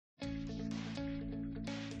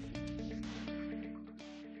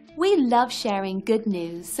We love sharing good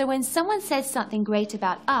news, so when someone says something great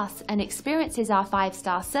about us and experiences our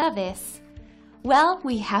 5-star service, well,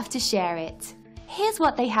 we have to share it. Here's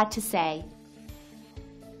what they had to say.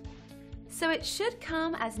 So it should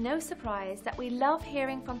come as no surprise that we love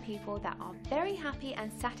hearing from people that are very happy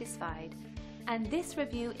and satisfied, and this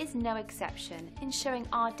review is no exception in showing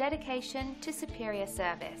our dedication to superior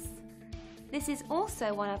service. This is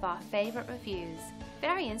also one of our favourite reviews,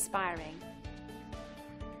 very inspiring.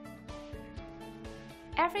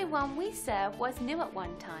 Everyone we serve was new at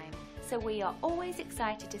one time, so we are always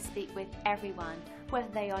excited to speak with everyone, whether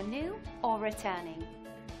they are new or returning.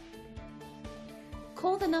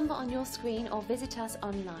 Call the number on your screen or visit us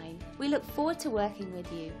online. We look forward to working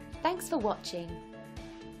with you. Thanks for watching.